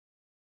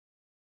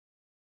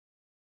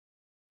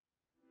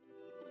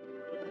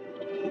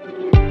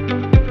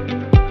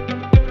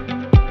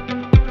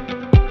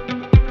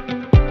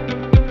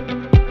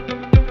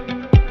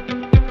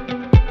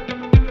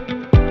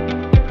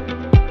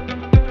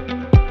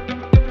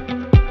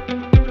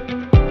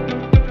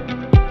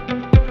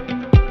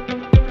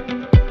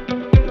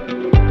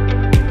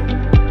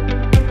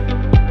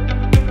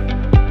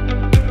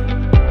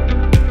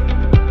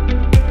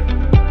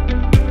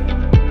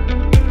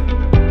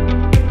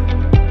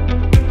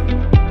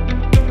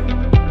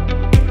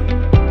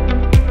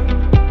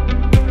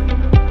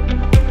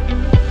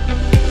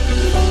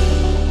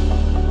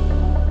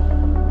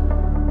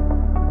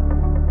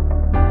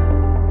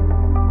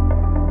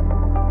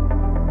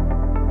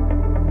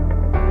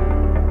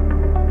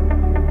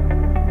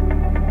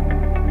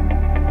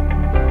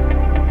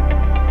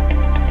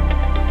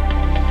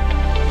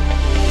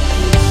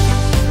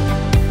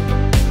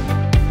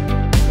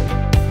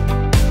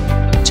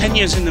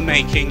years in the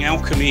making.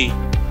 Alchemie,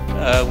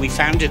 we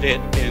founded it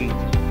in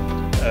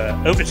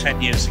over 10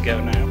 years ago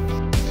now,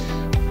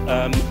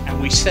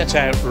 and we set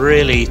out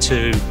really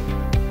to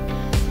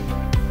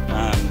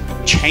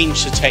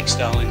change the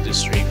textile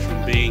industry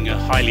from being a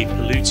highly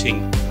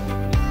polluting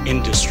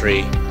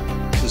industry,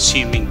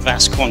 consuming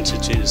vast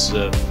quantities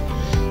of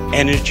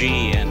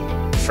energy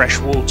and fresh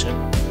water,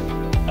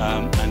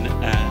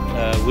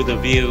 and with a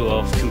view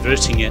of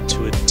converting it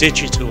to a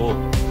digital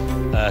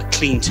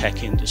clean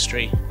tech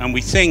industry. And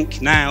we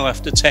think now,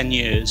 after 10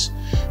 years,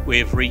 we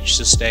have reached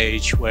a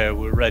stage where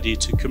we're ready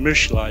to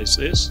commercialize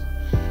this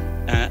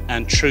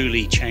and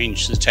truly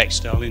change the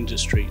textile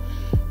industry.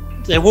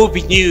 There will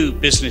be new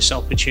business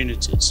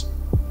opportunities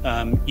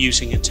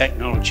using a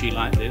technology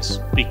like this,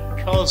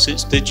 because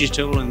it's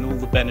digital and all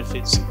the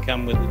benefits that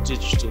come with the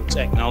digital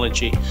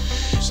technology.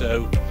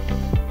 So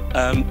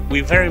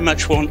we very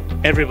much want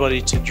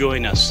everybody to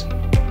join us.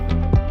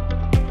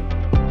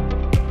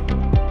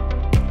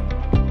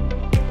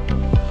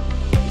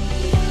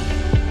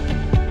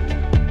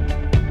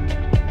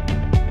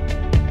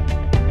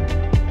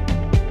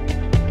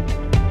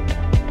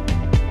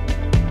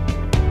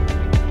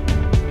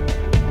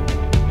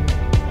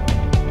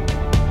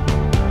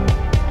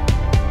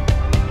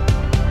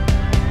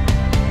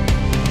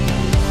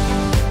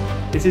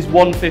 This is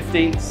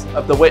 1/15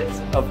 of the width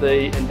of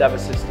the Endeavour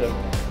system.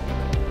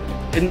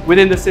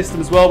 Within the system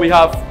as well, we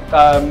have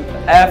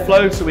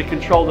airflow, so we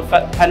control the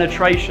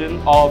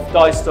penetration of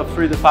dye stuff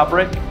through the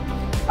fabric,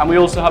 and we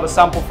also have a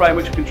sample frame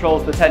which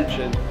controls the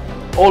tension.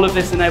 All of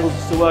this enables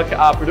us to work at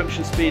our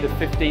production speed of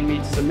 15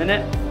 meters a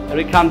minute, and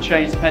it can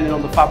change depending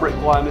on the fabric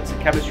requirements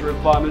and chemistry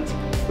requirements,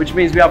 which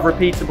means we have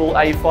repeatable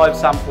A5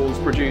 samples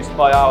produced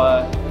by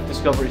our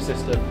discovery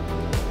system.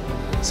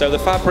 So the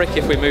fabric,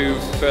 if we move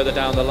further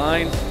down the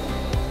line,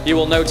 you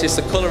will notice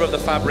the colour of the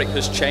fabric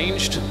has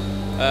changed,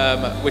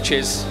 which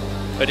is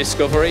a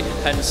discovery,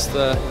 hence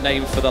the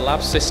name for the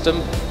lab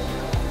system.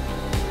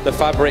 The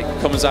fabric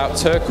comes out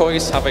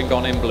turquoise, having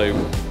gone in blue.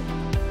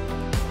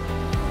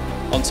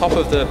 On top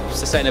of the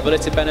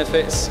sustainability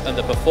benefits and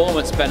the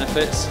performance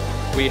benefits,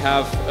 we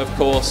have, of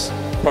course,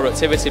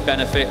 productivity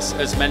benefits,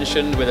 as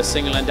mentioned, with a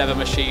single Endeavour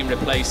machine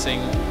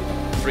replacing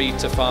 3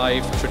 to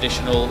 5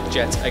 traditional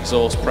jet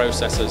exhaust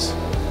processors.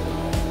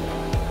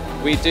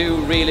 We do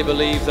really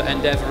believe that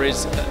Endeavour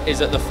is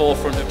at the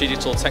forefront of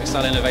digital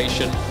textile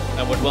innovation,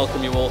 and would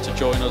welcome you all to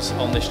join us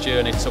on this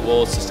journey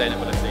towards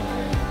sustainability.